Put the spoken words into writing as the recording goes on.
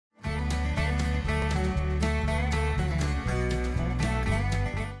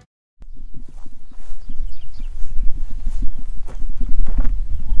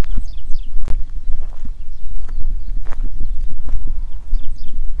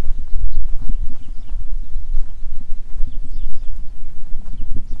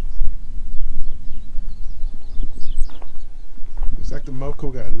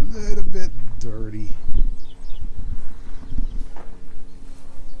Moco got a little bit dirty.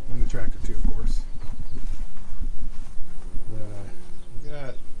 And the tractor too, of course. We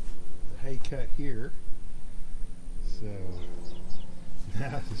got the hay cut here. So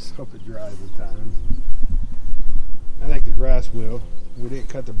now just hope it dries in time. I think the grass will. We didn't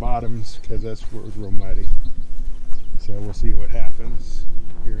cut the bottoms because that's where it was real muddy. So we'll see what happens.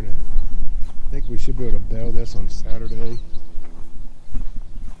 I think we should be able to bale this on Saturday.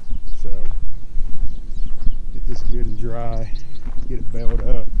 So get this good and dry, get it baled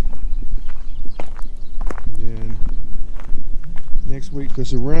up. And then next week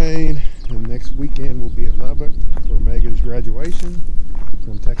there's a rain, and next weekend we'll be at Lubbock for Megan's graduation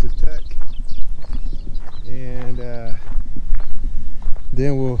from Texas Tech. And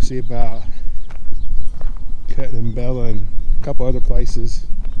then we'll see about cutting and baling a couple other places.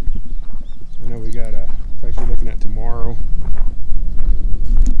 I know we got a place we're looking at tomorrow.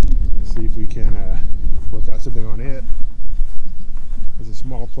 See if we can work out something on it. It's a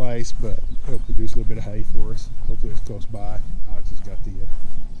small place, but it'll produce a little bit of hay for us. Hopefully it's close by. Alex has got the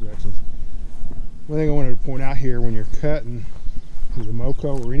directions. One thing I wanted to point out here, when you're cutting with a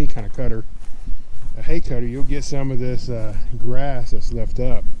Moco or any kind of cutter, a hay cutter, you'll get some of this grass that's left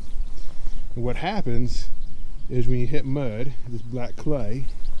up. And what happens is when you hit mud, this black clay,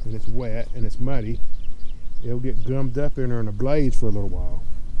 and it's wet and it's muddy, it'll get gummed up in there on the blades for a little while.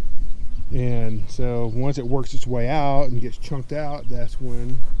 And so once it works its way out and gets chunked out, that's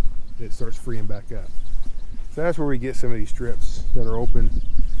when it starts freeing back up. So that's where we get some of these strips that are open.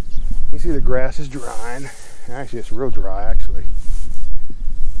 You see the grass is drying. Actually, it's real dry, actually.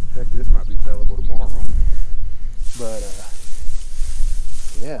 Heck, this might be baleable tomorrow. But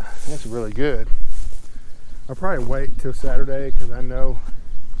yeah, that's really good. I'll probably wait till Saturday because I know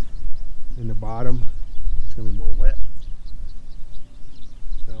in the bottom it's gonna be more wet.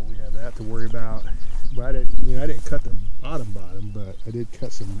 So we have that to worry about. But I didn't cut the bottom, but I did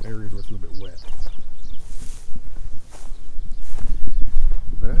cut some areas where it's a little bit wet.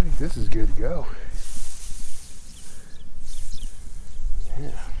 But I think this is good to go.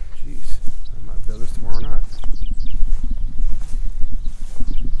 Yeah, jeez, I might build this tomorrow night.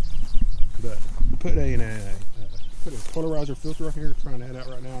 But put a polarizer filter on here, trying that out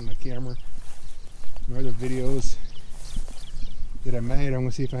right now on the camera. My other videos that I made, I'm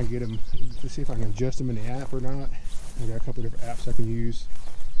gonna see if I can get them, see if I can adjust them in the app or not. I got a couple different apps I can use,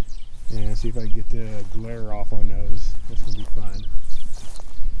 and see if I can get the glare off on those. That's gonna be fun.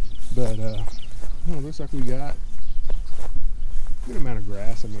 But looks like we got a good amount of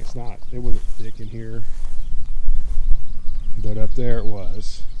grass. I mean, it wasn't thick in here, but up there it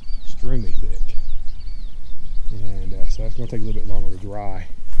was extremely thick. And so that's going to take a little bit longer to dry.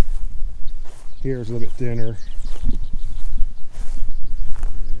 Here it's a little bit thinner,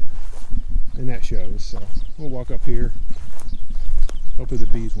 and that shows. So we'll walk up here. Hopefully the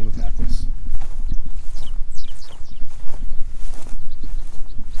bees won't attack us.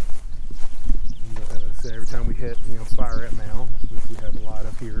 So every time we hit, fire ant mound, which we have a lot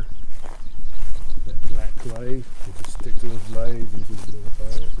of here, that black clay, we just stick to those blades and just build a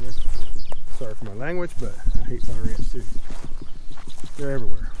fire ant here. Sorry for my language, but I hate fire ants too. They're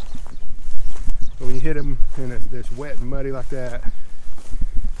everywhere. But when you hit them and it's wet and muddy like that,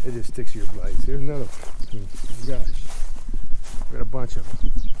 it just sticks to your blades. Here's another one. Oh gosh, we got a bunch of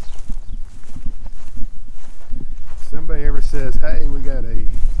them. Somebody ever says, hey, we got a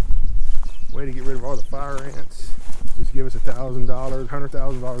way to get rid of all the fire ants, just give us $1,000,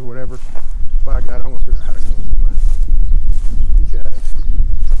 $100,000, whatever. By God, I'm gonna figure out how to come up with money, because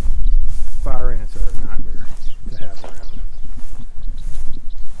fire ants are a nightmare to have around.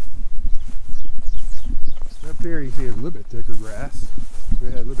 Up here you see a little bit thicker grass. We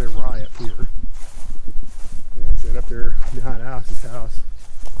had a little bit of rye up here. And like I said, up there behind Alex's house,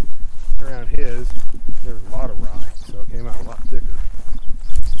 around his, there was a lot of rye, so it came out a lot thicker.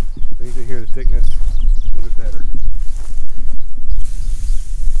 So you can hear the thickness a little bit better.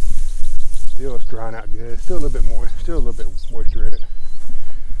 Still, it's drying out good. Still a little bit moist. Still a little bit moisture in it.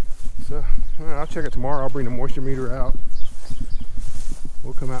 So I'll check it tomorrow. I'll bring the moisture meter out.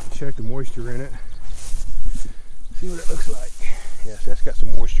 We'll come out and check the moisture in it. See what it looks like. Yes, that's got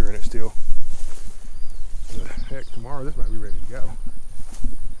some moisture in it still. But heck, tomorrow this might be ready to go.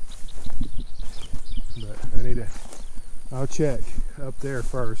 But I'll check up there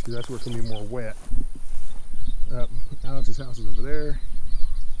first, because that's where it's going to be more wet. Alex's house is over there.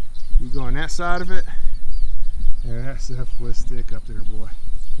 You go on that side of it, and that stuff was thick up there, boy.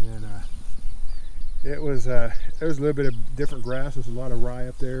 And it was a little bit of different grass. There's a lot of rye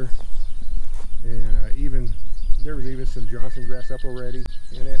up there, and even there was even some Johnson grass up already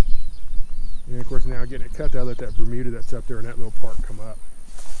in it. And of course now getting it cut, I let that Bermuda that's up there in that little park come up.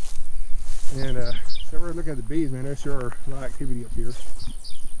 And so we're looking at the bees, man. There's sure a lot of activity up here.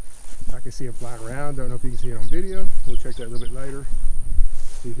 I can see them flying around. Don't know if you can see it on video. We'll check that a little bit later.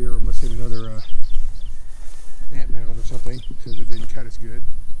 See here, we must hit another ant mound or something because it didn't cut as good.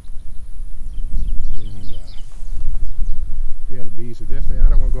 And yeah, the bees are definitely, I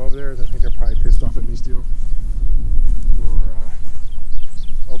don't want to go over there. I think they're probably pissed off at me still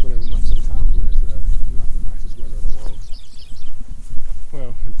for opening them up sometimes when it's not the nicest weather in the world.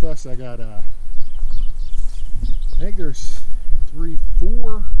 Well, and plus I got, I think there's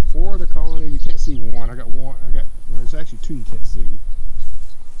four of the colony. You can't see one. Well, there's actually two you can't see.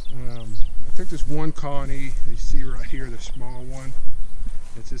 I took this one colony, you see right here, the small one.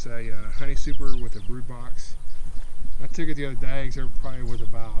 It's just a honey super with a brood box. I took it the other day because there probably was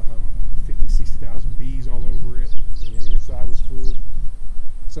about, I don't know, 50, 60,000 bees all over it. And the inside was full.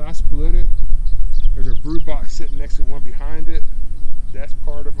 So I split it. There's a brood box sitting next to one behind it. That's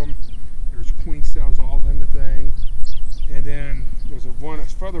part of them. There's queen cells all in the thing. And then there's a one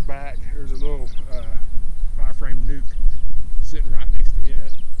that's further back. There's a little 5-frame nuke sitting right next to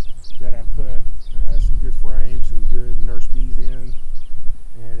it that I put some good frames, some good nurse bees in,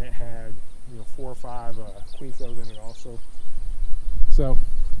 and it had 4 or 5 queen cells in it also. So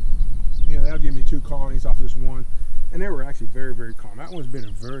that'll give me 2 colonies off this one, and they were actually very, very calm. That one's been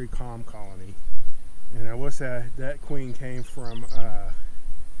a very calm colony, and I will say that queen came from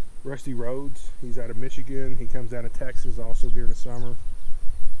Rusty Rhodes. He's out of Michigan. He comes down to Texas also during the summer,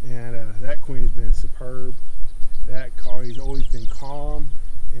 and that queen has been superb. That colony's always been calm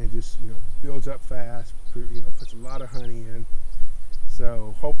and just builds up fast. Puts a lot of honey in.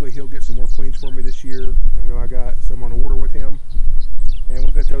 So hopefully he'll get some more queens for me this year. I know I got some on order with him, and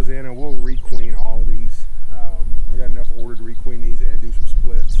we'll get those in and we'll requeen all of these. I got enough order to requeen these and do some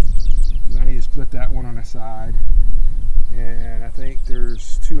splits. I need to split that one on the side. And I think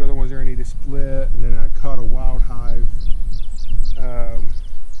there's 2 other ones there I need to split, and then I caught a wild hive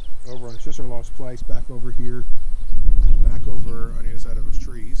over on sister-in-law's place back over here, back over on the other side of those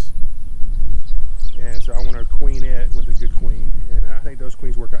trees. And so I want to queen it with a good queen, and I think those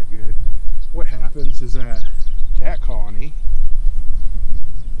queens work out good. What happens is that colony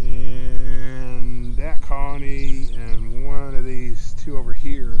and that colony and one of these 2 over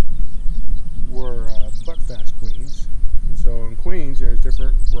here were buckfast queens. So in queens, there's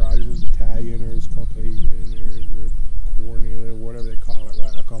different varieties. There's Italian, there's Caucasian, there's Cornel, whatever they call it,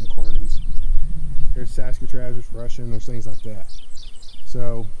 right? I call them cornies. There's Saskatraz, there's Russian, there's things like that.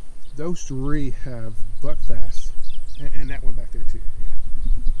 So those 3 have buckfast, and that one back there too.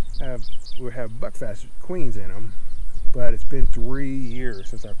 Yeah, we have buckfast queens in them, but it's been 3 years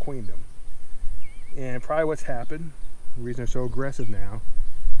since I queened them. And probably what's happened, the reason they're so aggressive now,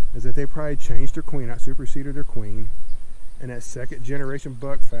 is that they probably changed their queen, not superseded their queen. And that 2nd generation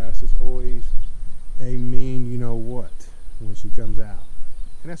buckfast is always a mean you-know-what when she comes out.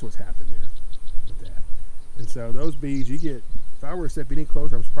 And that's what's happened there with that. And so those bees, if I were to step any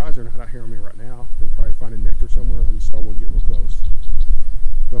closer, I'm surprised they're not out here on me right now. They're probably finding nectar somewhere. I just saw one get real close.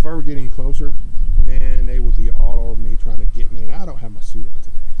 But if I were getting closer, man, they would be all over me trying to get me. And I don't have my suit on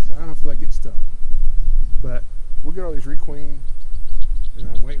today, so I don't feel like getting stung. But we'll get all these requeened. And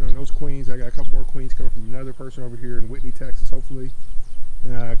I'm waiting on those queens. I got a couple more queens coming from another person over here in Whitney, Texas, hopefully,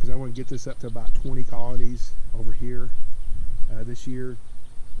 because I want to get this up to about 20 colonies over here this year.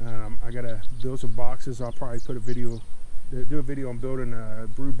 I got to build some boxes. I'll probably do a video on building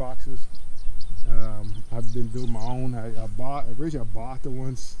brood boxes. I've been building my own. Originally I bought the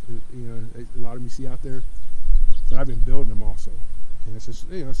ones a lot of you see out there, but I've been building them also. And it's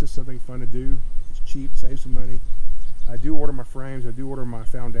just it's just something fun to do. It's cheap, saves some money. I do order my frames. I do order my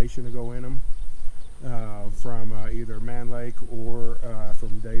foundation to go in them from either Man Lake or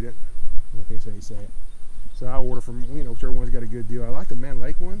from Dayton. I think that's how you say it. So I order from whichever one's got a good deal. I like the Man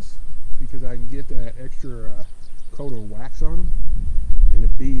Lake ones because I can get that extra coat of wax on them, and the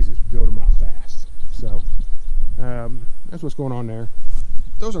bees just build them out fast. So that's what's going on there.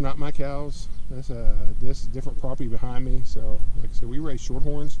 Those are not my cows. This is different property behind me. So like I said, we raise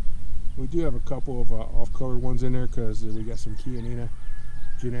shorthorns. We do have a couple of off-color ones in there because we got some Chianina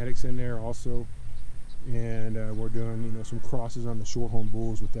genetics in there also, and we're doing some crosses on the shorthorn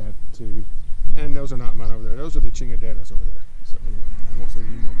bulls with that too. And those are not mine over there. Those are the Chingaderas over there. So anyway, I won't say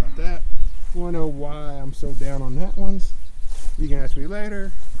any more about that. Want to know why I'm so down on that ones? You can ask me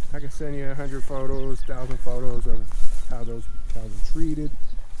later. I can send you 100 photos, 1,000 photos of how those cows are treated,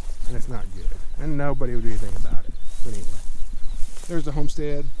 and it's not good. And nobody will do anything about it. But anyway, there's the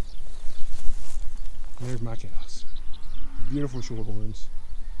homestead. And there's my cows. beautiful shorthorns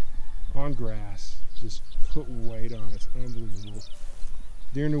on grass, just put weight on. It's unbelievable.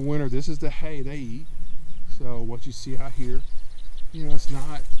 During the winter, this is the hay they eat. So what you see out here, you know, it's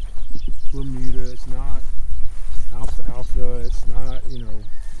not Bermuda, it's not alfalfa, it's not, you know,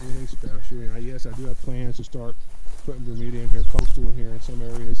 anything special. You know, yes, I do have plans to start putting Bermuda in here, coastal in here in some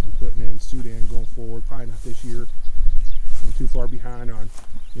areas, and putting in Sudan going forward. Probably not this year. I'm too far behind on,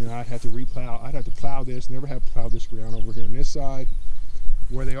 you know, I'd have to replow. I'd have to plow this. Never have plowed this ground over here on this side.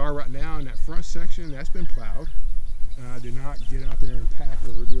 Where they are right now in that front section, that's been plowed. I did not get out there and pack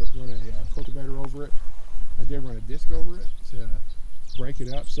or run a cultivator over it. I did run a disc over it to break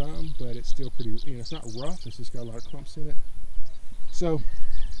it up some, but it's still pretty, you know, it's not rough. It's just got a lot of clumps in it. So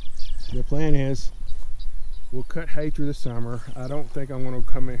the plan is we'll cut hay through the summer. I don't think I'm going to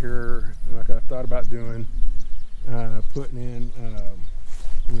come in here like I thought about doing, putting in,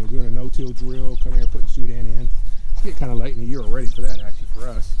 you know, doing a no-till drill, coming here putting Sudan in. It's getting kind of late in the year already for that, actually, for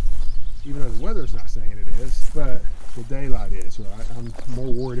us. Even though the weather's not saying it is, but the daylight is, right? I'm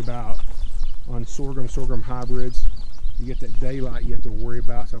more worried about on sorghum hybrids. You get that daylight you have to worry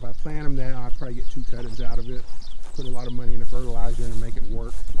about. So if I plant them now, I'll probably get 2 cut-ins out of it. Put a lot of money into fertilizer and make it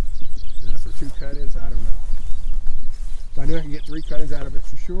work. For 2 cut-ins, I don't know. If I knew I could get 3 cut-ins out of it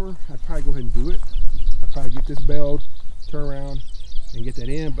for sure, I'd probably go ahead and do it. I'd probably get this baled, turn around, and get that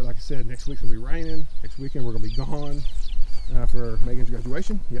in. But like I said, next week's gonna be raining. Next weekend we're gonna be gone for Megan's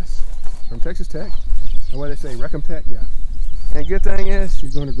graduation. Yes, from Texas Tech. And what do they say, Reckham Tech? Yeah. And good thing is,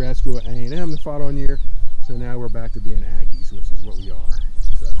 she's going to grad school at A&M the following year. So now we're back to being Aggies, which is what we are.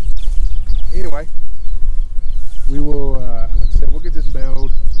 So anyway, we will, like I said, we'll get this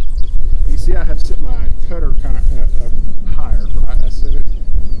baled. You see, I have to set my cutter kind of higher, right? I set it,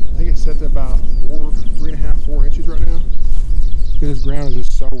 I think it's set to about 3.5, 4 inches right now. Because this ground is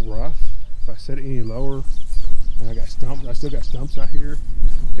just so rough. If I set it any lower, and I got stumps, I still got stumps out here,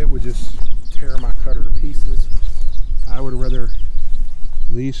 it would just tear my cutter to pieces. I would rather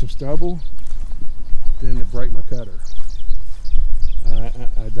leave some stubble than to break my cutter.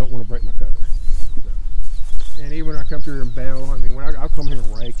 I don't want to break my cutter. So. And even when I come through and bale, I mean, I'll come here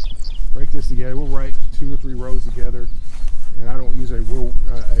and rake this together. We'll rake 2 or 3 rows together. And I don't use a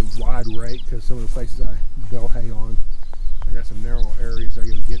wide rake because some of the places I bale hay on, I got some narrow areas I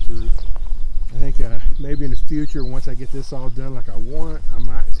can get through. I think maybe in the future, once I get this all done like I want, I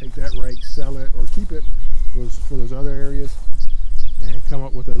might take that rake, sell it, or keep it for those other areas, and come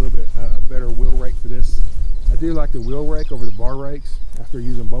up with a little bit better wheel rake for this. I do like the wheel rake over the bar rakes after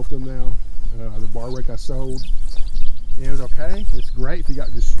using both of them now. The bar rake I sold, and it was okay. It's great if you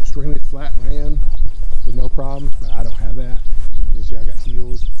got just extremely flat land with no problems, but I don't have that. You see, I got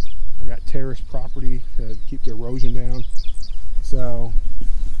heels, I got terrace property to keep the erosion down. So,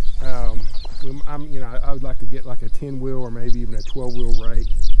 I would like to get like a 10-wheel or maybe even a 12-wheel rake.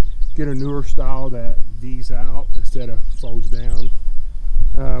 Get a newer style that V's out instead of folds down.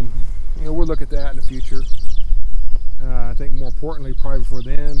 We'll look at that in the future. I think more importantly, probably before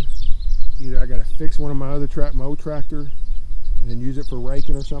then, either I got to fix one of my other old tractor and use it for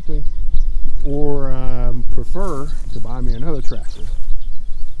raking or something, or prefer to buy me another tractor.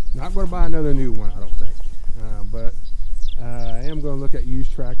 Not going to buy another new one, I don't think, but I am going to look at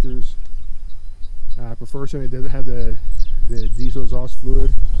used tractors. I prefer something that doesn't have the diesel exhaust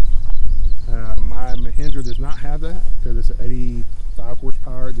fluid. My Mahindra does not have that because it's an 85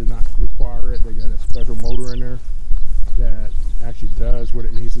 horsepower. It does not require it. They got a special motor in there that actually does what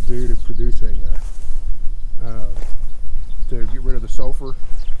it needs to do to produce to get rid of the sulfur.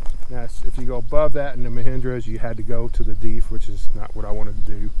 Now, if you go above that in the Mahindras, you had to go to the DEEF, which is not what I wanted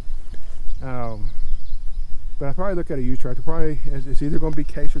to do. But I probably look at a used tractor. Probably it's either going to be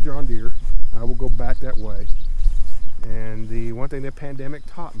Case or John Deere. I will go back that way. And the one thing the pandemic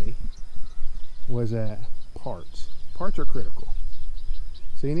taught me was that parts are critical.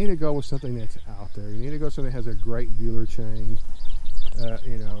 So you need to go with something that's out there. You need to go with something that has a great dealer chain. That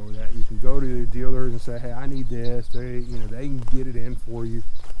you can go to the dealers and say, hey, I need this. They can get it in for you.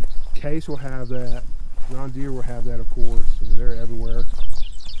 Case will have that. John Deere will have that, of course. They're everywhere.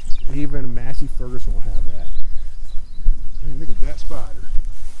 Even Massey Ferguson will have that. Man, look at that spider.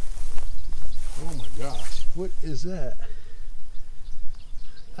 Oh my gosh, what is that?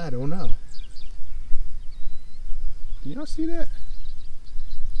 I don't know. Do y'all see that?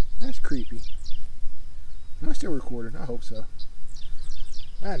 That's creepy. Am I still recording? I hope so.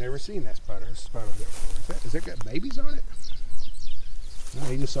 I've never seen that spider. That's a spider there. Is that got babies on it? No,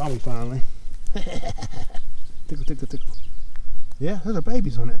 he just saw me finally. Tickle, tickle, tickle. Yeah, there's a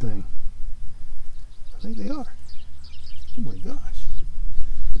babies on that thing. I think they are. Oh my gosh.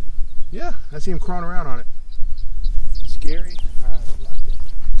 Yeah, I see him crawling around on it. It's scary? I don't like that.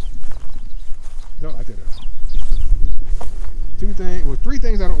 Don't like that at all. Three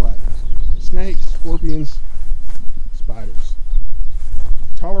things I don't like: snakes, scorpions, spiders.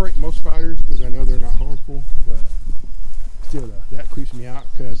 Tolerate most spiders because I know they're not harmful, but still though, that creeps me out,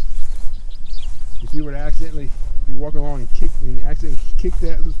 because if you would accidentally be walking along and accidentally kick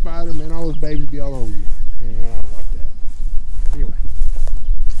that spider, man, all those babies be all over you, and I don't like that. Anyway,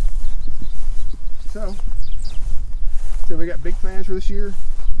 so we got big plans for this year.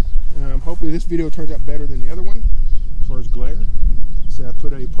 Hopefully this video turns out better than the other one as far as glare. So I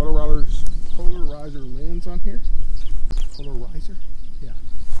put a polarizer lens on here. Polarizer? Yeah.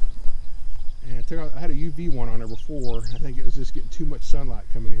 And I had a UV one on there before. I think it was just getting too much sunlight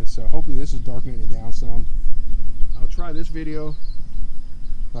coming in. So hopefully this is darkening it down some. I'll try this video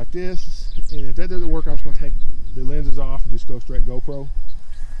like this. And if that doesn't work, I'm just going to take the lenses off and just go straight GoPro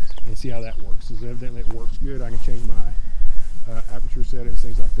and see how that works. Because evidently it works good. I can change my aperture settings,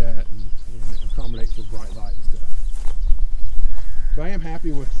 things like that, and accommodate for bright light and stuff. But I am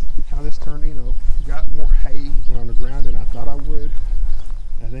happy with how this turned. You know, got more hay on the ground than I thought I would.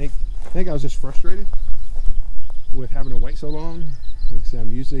 I think I was just frustrated with having to wait so long. Like I said,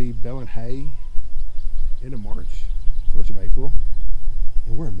 I'm usually baling hay into March, 1st of April,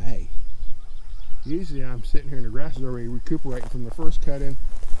 and we're in May. Usually I'm sitting here and the grass is already recuperating from the first cutting,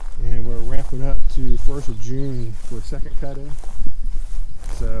 and we're ramping up to 1st of June for a second cutting.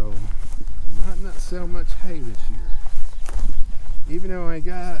 So not so much hay this year. Even though I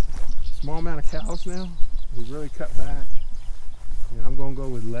got a small amount of cows now, we've really cut back. You know, I'm going to go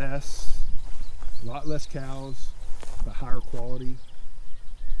with a lot less cows, but higher quality.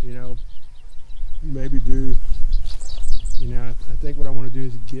 You know, maybe do, you know, I think what I want to do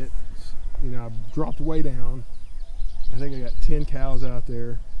is get, you know, I've dropped way down. I think I got 10 cows out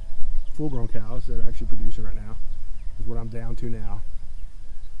there, full-grown cows that are actually producing right now, is what I'm down to now.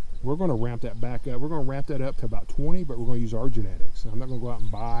 We're going to ramp that back up. We're going to ramp that up to about 20, but we're going to use our genetics. I'm not going to go out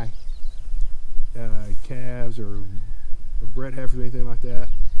and buy calves or bred heifers or anything like that.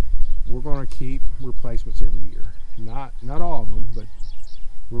 We're going to keep replacements every year. Not all of them, but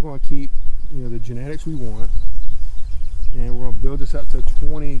we're going to keep, you know, the genetics we want, and we're going to build this up to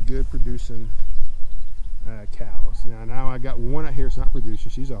 20 good producing cows. Now I got one out here that's not producing.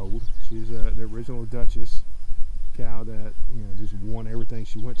 She's old. She's the original Duchess cow that, you know, just won everything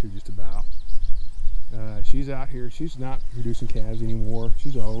she went to just about. She's out here. She's not producing calves anymore.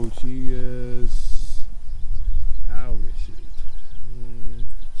 She's old. She is, how old is she?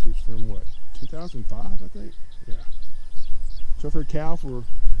 She's from what, 2005, I think? Yeah. So for a cow, for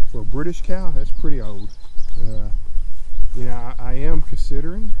a British cow, that's pretty old. You know, I am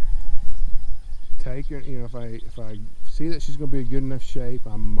considering taking, you know, if I see that she's going to be in good enough shape,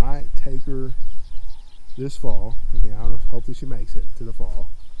 I might take her this fall. I mean, I don't know, hopefully she makes it to the fall,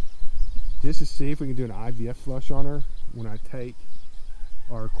 just to see if we can do an IVF flush on her when I take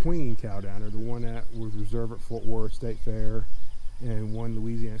our queen cow down there, the one that was reserved at Fort Worth State Fair and won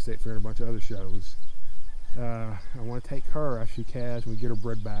Louisiana State Fair and a bunch of other shows. I want to take her after she calves, we get her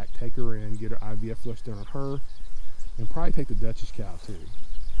bred back, take her in, get her IVF flush done on her, and probably take the Duchess cow too.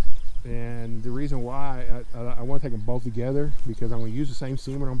 And the reason why I want to take them both together, because I'm going to use the same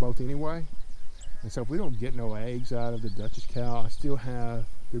semen on both anyway. And so if we don't get no eggs out of the Duchess cow, I still have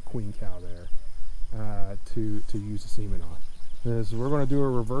the queen cow there to use the semen on. So we're going to do a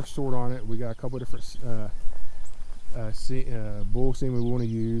reverse sort on it. We got a couple of different bull semen we want to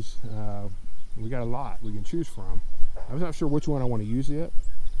use. We got a lot we can choose from. I'm not sure which one I want to use yet.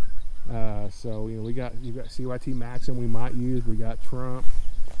 So, you know, you've got CYT Maxim we might use. We got Trump.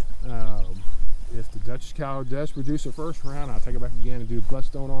 If the Duchess cow does produce her first round, I'll take it back again and do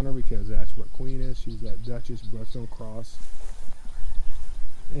bloodstone on her, because that's what queen is. She's that Duchess bloodstone cross.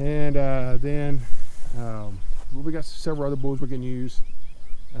 And then we got several other bulls we can use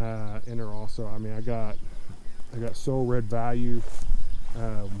in there also. I mean, I got Soul Red Value,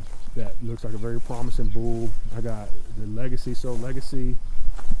 that looks like a very promising bull. I got the Legacy, Soul Legacy.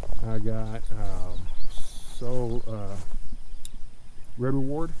 I got Soul Red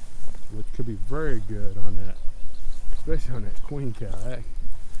Reward, which could be very good on that, especially on that queen cow.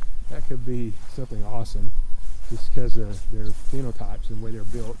 That could be something awesome, just because of their phenotypes and the way they're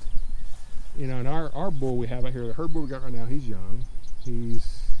built. You know, and our bull we have out here, the herd bull we got right now, he's young.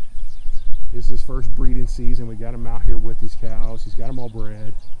 This is his first breeding season. We got him out here with these cows. He's got them all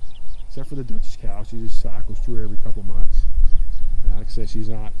bred, except for the Duchess cow. She just cycles through every couple months. Like I said,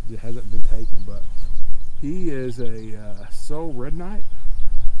 it hasn't been taken, but he is a Soul Red Knight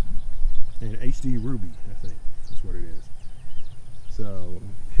and HD Ruby, I think that's what it is. So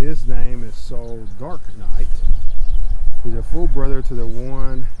his name is Soul Dark Knight, He's a full brother to the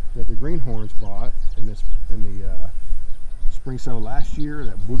one that the Greenhorns bought in the spring sale last year.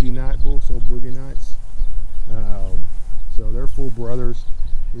 That Boogie Night bull, sold Boogie Nights. So they're full brothers.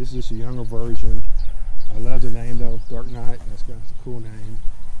 This is just a younger version. I love the name though, Dark Knight. That's a cool name.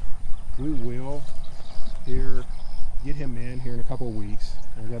 We will get him in here in a couple of weeks.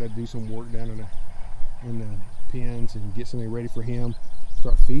 I got to do some work down in the pens and get something ready for him.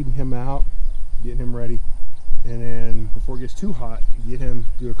 Start feeding him out, getting him ready, and then before it gets too hot,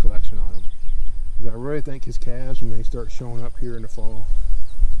 do a collection on him. Because I really think his calves, when they start showing up here in the fall,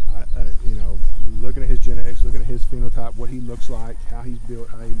 you know, looking at his genetics, looking at his phenotype, what he looks like, how he's built,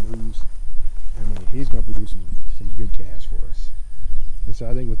 how he moves, I mean, he's going to produce some good calves for us. And so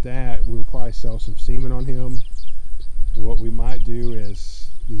I think with that, we'll probably sell some semen on him. What we might do is,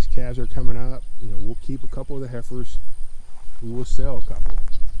 these calves are coming up, you know, we'll keep a couple of the heifers. We will sell a couple.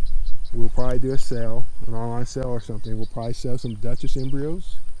 We'll probably do a sale, an online sale or something. We'll probably sell some Duchess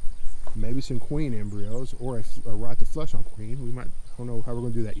embryos, maybe some Queen embryos, or a right to flush on Queen. We might, I don't know how we're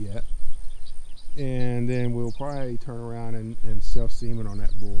going to do that yet. And then we'll probably turn around and sell semen on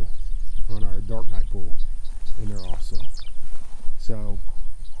that bull, on our Dark Knight bull in there also. So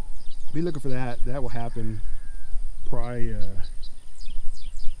be looking for that. That will happen probably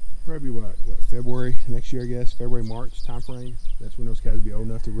what, February next year, I guess. February, March time frame. That's when those calves will be old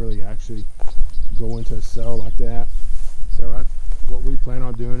enough to really actually go into a sale like that. So what we plan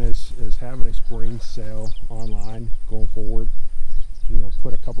on doing is having a spring sale online going forward. You know,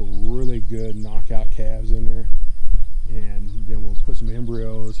 put a couple really good knockout calves in there, and then we'll put some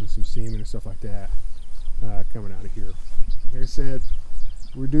embryos and some semen and stuff like that coming out of here. Like I said,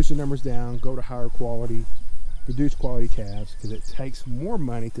 reduce the numbers down, go to higher quality, produce quality calves, because it takes more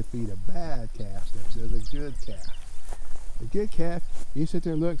money to feed a bad calf than does a good calf. A good calf, you sit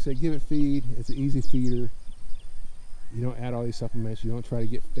there and look, say give it feed, it's an easy feeder. You don't add all these supplements, you don't try to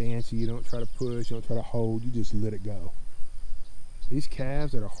get fancy, you don't try to push, you don't try to hold, you just let it go. These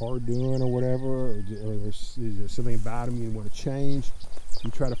calves that are hard doing or whatever, or there's something about them you want to change,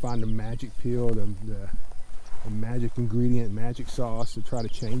 you try to find the magic pill, the magic ingredient, magic sauce to try to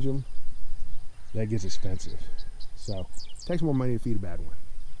change them. That gets expensive. So it takes more money to feed a bad one.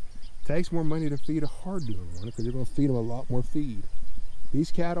 It takes more money to feed a hard doing one, because you're going to feed them a lot more feed.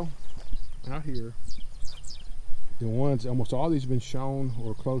 These cattle out here, the ones, almost all these have been shown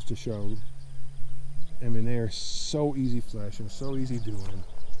or close to showed. I mean, they are so easy flesh and so easy doing.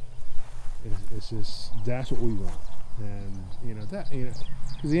 It's just, that's what we want. And you know, that, you know,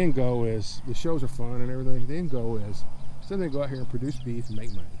 because the end goal is, the shows are fun and everything. The end goal is something to go out here and produce beef and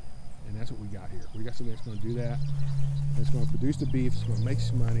make money. And that's what we got here. We got something that's going to do that. It's going to produce the beef. It's going to make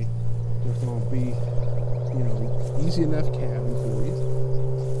some money. It's going to be, you know, easy enough calving for you.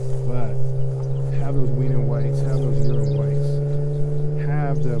 But have those weaning weights, have those yearling weights,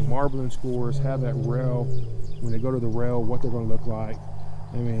 have the marbling scores, have that rail. When they go to the rail, what they're going to look like.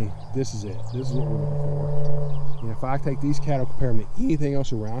 I mean, this is it. This is what we're looking for. You know, if I take these cattle, compare them to anything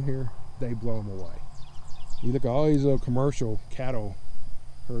else around here, they blow them away. You look at all these little commercial cattle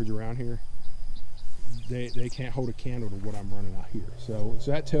herds around here, they can't hold a candle to what I'm running out here. So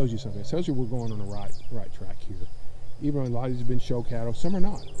that tells you something. It tells you we're going on the right track here. Even though a lot of these have been show cattle, some are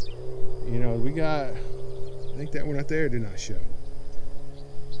not. You know, we got, I think that one out there did not show.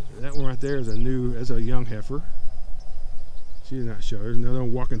 That one right there is that's a young heifer. She did not show. There's another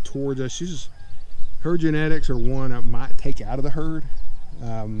one walking towards us. Her genetics are one I might take out of the herd.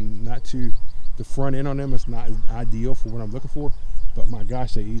 Not to the front end on them, it's not ideal for what I'm looking for. But my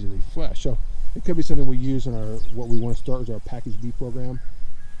gosh, they easily flesh. So it could be something we use in what we want to start as our package beef program.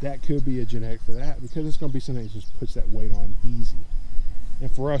 That could be a genetic for that, because it's going to be something that just puts that weight on easy. And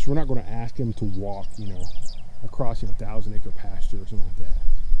for us, we're not going to ask them to walk, you know, across, you know, 1,000-acre pasture or something like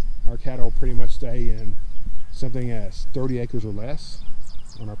that. Our cattle will pretty much stay in something that's 30 acres or less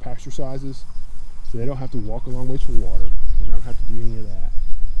on our pasture sizes, so they don't have to walk a long ways for water. They don't have to do any of that.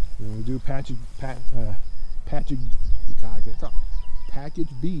 When we do package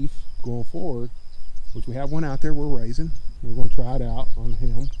beef going forward, which we have one out there we're raising. We're going to try it out on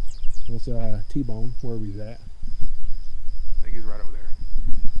him. It's T-Bone, wherever he's at. I think he's right over there.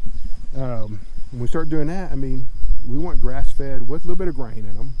 When we start doing that, I mean, we want grass-fed with a little bit of grain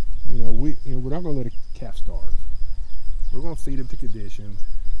in them. You know, we're not going to let a calf starve. We're going to feed them to condition.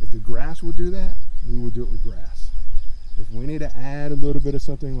 If the grass will do that, we will do it with grass. If we need to add a little bit of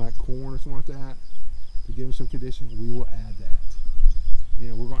something like corn or something like that to give them some condition, we will add that. You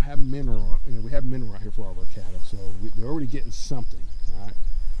know, we're going to have mineral. You know, we have mineral right here for all of our cattle, so they're already getting something, right?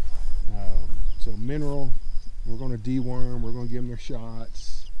 So mineral, we're going to deworm. We're going to give them their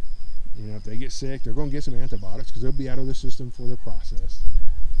shots. You know, if they get sick, they're going to get some antibiotics because they'll be out of the system for their process.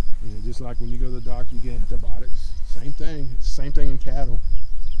 You know, just like when you go to the doctor, you get antibiotics. Same thing. It's the same thing in cattle.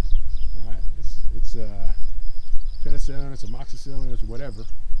 All right? It's penicillin, it's amoxicillin, it's whatever.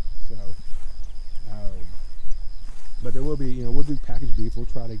 So, but there will be, you know, we'll do packaged beef. We'll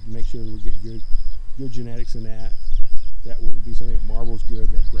try to make sure that we get good genetics in that. That will be something that marbles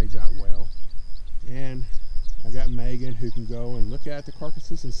good, that grades out well. And I got Megan who can go and look at the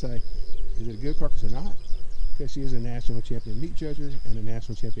carcasses and say, is it a good carcass or not? Because she is a national champion meat judger and a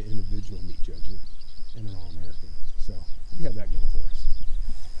national champion individual meat judger and an All-American. So we have that going for us.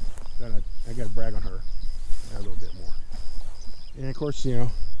 I got to brag on her a little bit more. And of course, you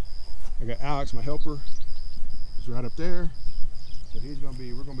know, I got Alex, my helper, is right up there. So we're going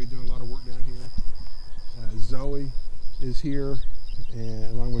to be doing a lot of work down here. Zoe is here,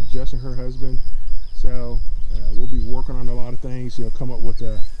 and along with Justin, her husband. So we'll be working on a lot of things. You know, come up with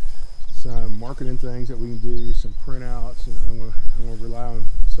some marketing things that we can do, some printouts. You know, I'm going to rely on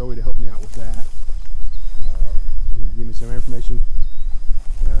Zoe to help me out with that. You know, give me some information.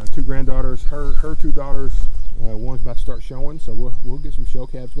 Two granddaughters, her two daughters. One's about to start showing, so we'll get some show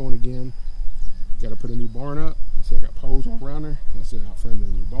cabs going again. Got to put a new barn up. See, I got poles all around her. I said I'll frame the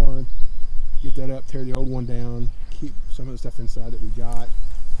new barn. Get that up, tear the old one down, keep some of the stuff inside that we got,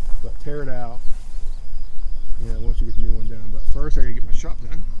 but tear it out. Yeah, once we get the new one done. But first, I gotta get my shop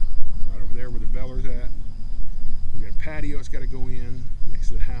done. Right over there where the beller's at. We got a patio that's got to go in next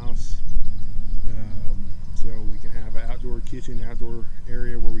to the house, so we can have an outdoor kitchen, outdoor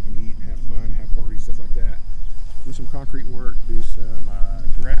area where we can eat, have fun, have parties, stuff like that. Do some concrete work, do some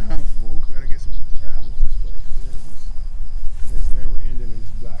gravel. Gotta get some gravel in this place. Yeah, it's never ending in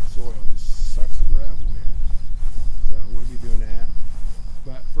this black soil. It just sucks the gravel in. So we'll be doing that.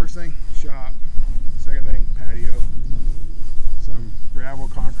 But first thing, shop. Second thing, patio. Some gravel,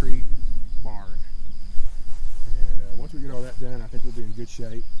 concrete, barn. And once we get all that done, I think we'll be in good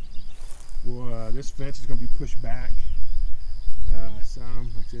shape. This fence is going to be pushed back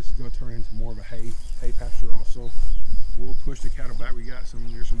some. Like this is going to turn into more of a hay pasture also. We'll push the cattle back.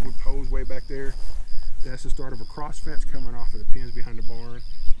 There's some wood poles way back there. That's the start of a cross fence coming off of the pins behind the barn.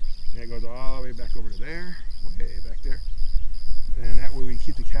 And it goes all the way back over to there, way back there. And that way we can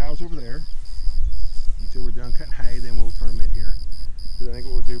keep the cows over there until we're done cutting hay, then we'll turn them in here. Because I think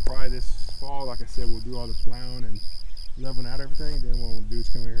what we'll do probably this fall, like I said, we'll do all the plowing and leveling out everything. Then what we'll do is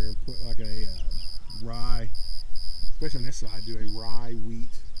come in here and put like a rye, especially on this side, do a rye, wheat,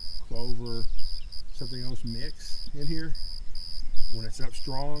 clover, something else mix in here. When it's up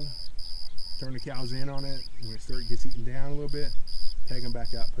strong, turn the cows in on it. When it gets eaten down a little bit, take them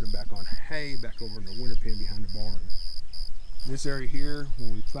back out, put them back on hay, back over in the winter pen behind the barn. This area here,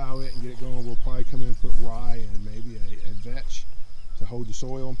 when we plow it and get it going, we'll probably come in and put rye and maybe a vetch to hold the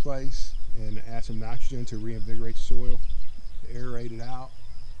soil in place and add some nitrogen to reinvigorate the soil, to aerate it out.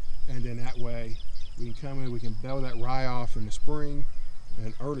 And then that way we can come in, we can bell that rye off in the spring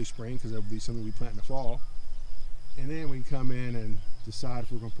and early spring, because that'll be something we plant in the fall. And then we can come in and decide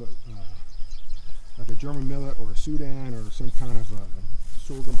if we're going to put like a German millet or a Sudan or some kind of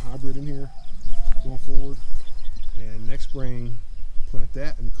sorghum hybrid in here going forward. And next spring, plant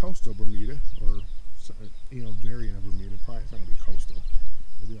that in coastal Bermuda, or variant of Bermuda. Probably it's not gonna be coastal.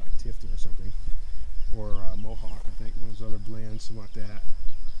 It'll be like Tifton or something, or Mohawk. I think one of those other blends, something like that.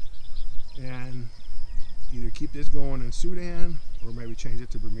 And either keep this going in Sudan, or maybe change it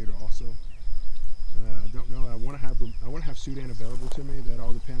to Bermuda also. Don't know. I want to have Sudan available to me. That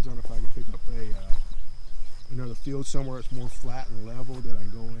all depends on if I can pick up another field somewhere that's more flat and level that I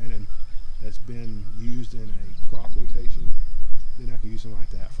can go in and that's been used in a crop rotation. Then I can use something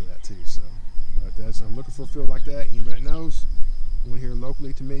like that for that too. So, but I'm looking for a field like that. Anybody that knows, one here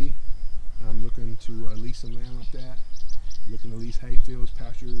locally to me, I'm looking to lease some land like that. Looking to lease hay fields,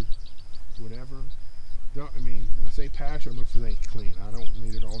 pasture, whatever. When I say pasture, I'm looking for things clean. I don't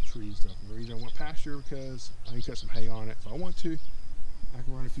need it all trees stuff. The reason I want pasture because I can cut some hay on it if I want to. I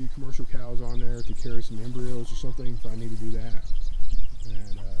can run a few commercial cows on there to carry some embryos or something if I need to do that.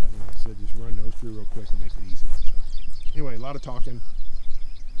 And like I said, just run those through real quick and make it easy. So, anyway, a lot of talking.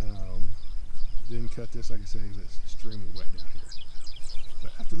 Didn't cut this, like I said, it's extremely wet down here.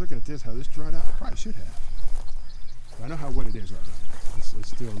 But after looking at this, how this dried out, I probably should have. But I know how wet it is right now. It's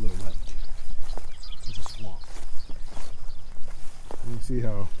still a little lake. It's a swamp. You can see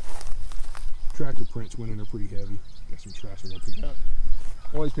how tractor prints went in there pretty heavy. Got some trash I gotta pick up.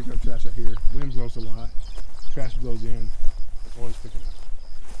 Always pick up trash out here. Wind blows a lot. Trash blows in. Always pick it up.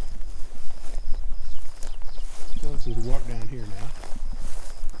 So let's just walk down here now.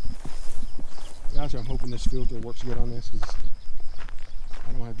 Actually, I'm hoping this filter works good on this because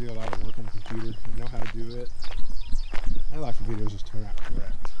I don't don't have to do a lot of work on the computer. I know how to do it. I like for videos just turn out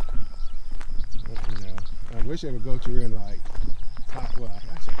correct. But, you know, I wish I would go through and like, well,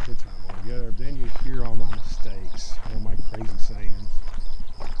 I actually put time altogether. But then you hear all my mistakes, all my crazy sayings.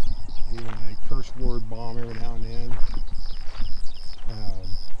 Even a curse word bomb every now and then.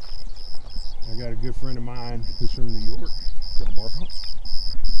 I got a good friend of mine who's from New York, Navarro,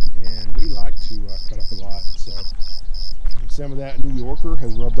 and we like to cut up a lot. So some of that New Yorker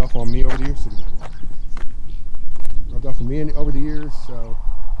has rubbed off on me over the years. Rubbed off on me over the years. So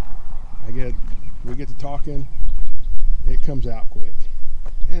we get to talking. It comes out quick,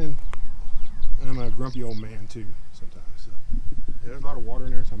 and I'm a grumpy old man too sometimes. So there's a lot of water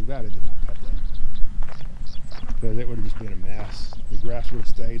in there, so I'm glad I did not cut that, because it would have just been a mess. The grass would have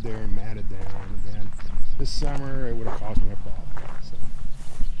stayed there and matted down, and then this summer it would have caused me a problem. So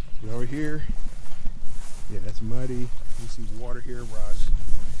but over here, yeah, it's muddy. You see water here where I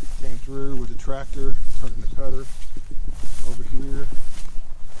came through with the tractor, turning the cutter. Over here,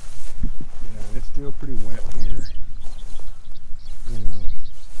 yeah, it's still pretty wet here. You know,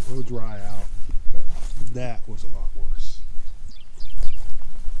 it'll dry out, but that was a lot worse.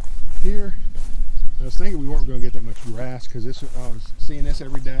 Here, I was thinking we weren't going to get that much grass because I was seeing this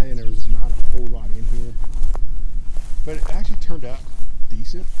every day and there was not a whole lot in here. But it actually turned out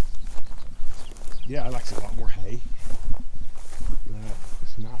decent. Yeah, I like a lot more hay.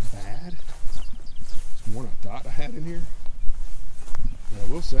 It's not bad. It's more than I thought I had in here. But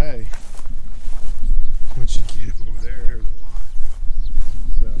I will say, once you get up over there, there's a lot.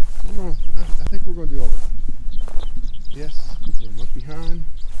 So I think we're going to do all right. Yes, we're a month behind.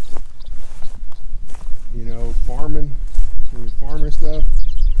 You know, farming and stuff.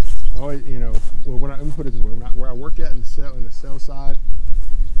 Always, you know, well, let me put it this way: where I work at in the sales side,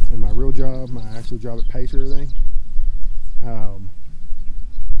 in my real job, my actual job at Pacer, everything.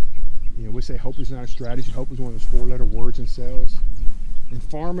 You know, we say hope is not a strategy. Hope is one of those four-letter words in sales. In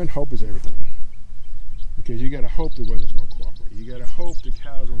farming, hope is everything, because you got to hope the weather's going to cooperate. You got to hope the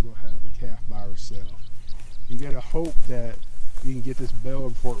cows are going to go have the calf by herself. You got to hope that you can get this bale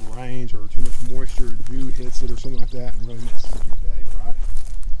before it rains or too much moisture or dew hits it or something like that and really messes up your day, right?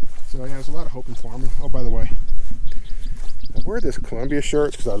 So yeah, there's a lot of hope in farming. Oh, by the way, I wear this Columbia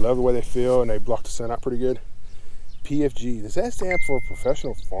shirts because I love the way they feel and they block the sun out pretty good. PFG, does that stand for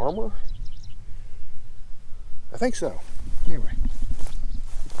professional farmer? I think so. Anyway,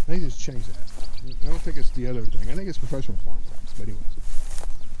 I think just change that. I don't think it's the other thing. I think it's professional farmer. But anyway,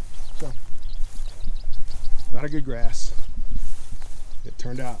 so a lot of good grass. It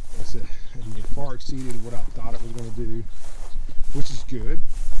turned out, like I said, it far exceeded what I thought it was going to do, which is good,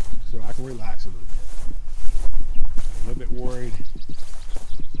 so I can relax a little bit. I'm a little bit worried.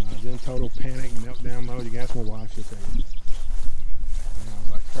 I was in total panic, meltdown mode. You can ask my wife, she'll tell you. And I was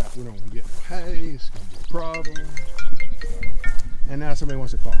like, crap, we don't want to get no hay, it's going to be a problem. So, and now somebody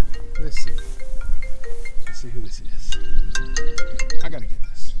wants to call me. Let's see. Let's see who this is. I got to get this.